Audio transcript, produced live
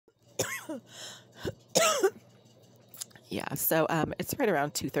Yeah, so it's right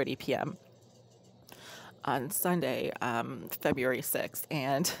around 2:30 p.m. on Sunday, February 6th,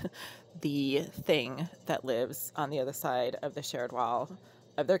 and the thing that lives on the other side of the shared wall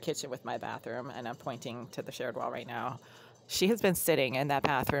of their kitchen with my bathroom, and I'm pointing to the shared wall right now, she has been sitting in that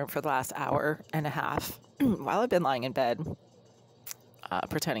bathroom for the last hour and a half while I've been lying in bed,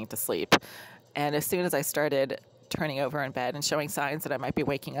 pretending to sleep. And as soon as I started turning over in bed and showing signs that I might be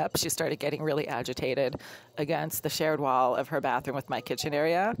waking up, she started getting really agitated against the shared wall of her bathroom with my kitchen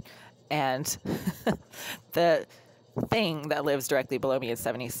area. And the thing that lives directly below me in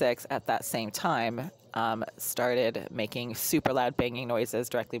 76 at that same time started making super loud banging noises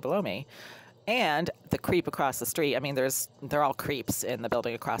directly below me. And the creep across the street, I mean, they're all creeps in the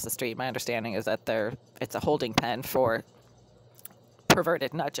building across the street. My understanding is that it's a holding pen for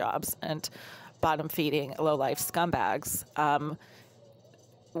perverted nut jobs and bottom-feeding low-life scumbags.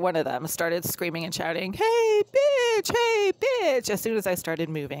 One of them started screaming and shouting, "Hey, bitch," as soon as I started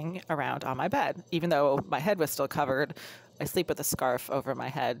moving around on my bed. Even though my head was still covered, I sleep with a scarf over my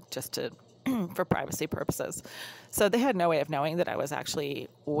head just to for privacy purposes. So they had no way of knowing that I was actually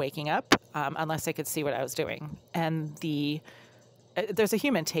waking up unless I could see what I was doing. And there's a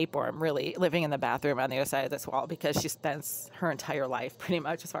human tapeworm really living in the bathroom on the other side of this wall, because she spends her entire life, pretty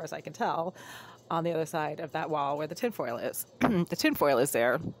much as far as I can tell, on the other side of that wall where the tinfoil is. The tinfoil is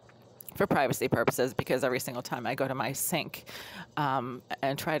there for privacy purposes because every single time I go to my sink and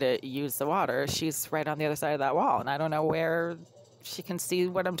try to use the water, she's right on the other side of that wall, and I don't know where she can see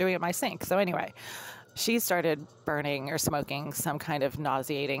what I'm doing at my sink. So anyway, she started burning or smoking some kind of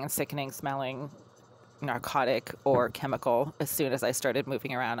nauseating and sickening smelling narcotic or chemical as soon as I started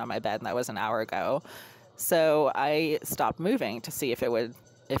moving around on my bed, and that was an hour ago. So I stopped moving to see if it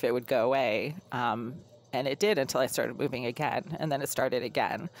would go away, and it did until I started moving again, and then it started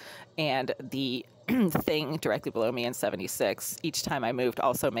again. And the thing directly below me in 76, each time I moved,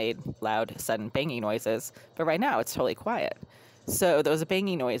 also made loud, sudden banging noises, but right now it's totally quiet. So those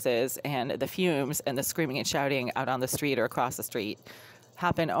banging noises and the fumes and the screaming and shouting out on the street or across the street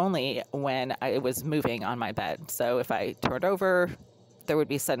happen only when I was moving on my bed. So if I turned over, there would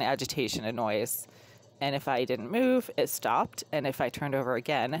be sudden agitation and noise. And if I didn't move, it stopped. And if I turned over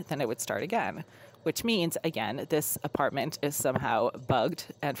again, then it would start again. Which means, again, this apartment is somehow bugged.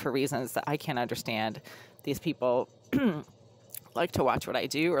 And for reasons that I can't understand, these people like to watch what I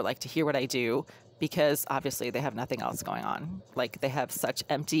do or like to hear what I do, because obviously they have nothing else going on. Like, they have such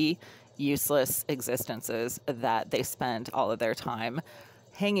empty, useless existences that they spend all of their time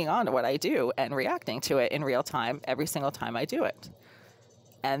hanging on to what I do and reacting to it in real time every single time I do it.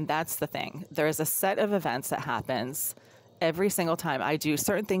 And that's the thing. There's a set of events that happens every single time I do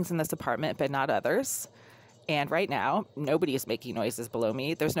certain things in this apartment, but not others. And right now, nobody is making noises below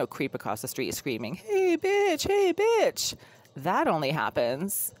me. There's no creep across the street screaming, "Hey, bitch, hey, bitch." That only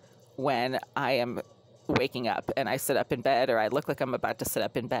happens when I am waking up and I sit up in bed, or I look like I'm about to sit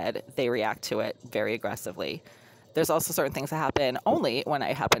up in bed. They react to it very aggressively. There's also certain things that happen only when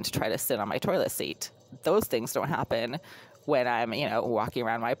I happen to try to sit on my toilet seat. Those things don't happen when I'm, walking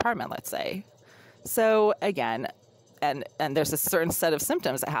around my apartment, let's say. So again, and there's a certain set of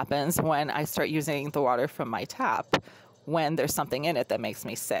symptoms that happens when I start using the water from my tap, when there's something in it that makes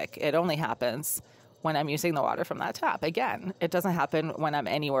me sick. It only happens when I'm using the water from that tap. Again, it doesn't happen when I'm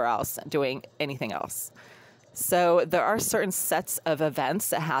anywhere else doing anything else. So there are certain sets of events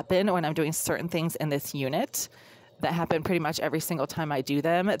that happen when I'm doing certain things in this unit that happen pretty much every single time I do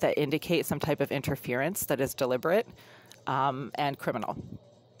them, that indicate some type of interference that is deliberate and criminal.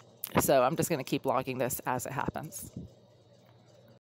 So I'm just going to keep logging this as it happens.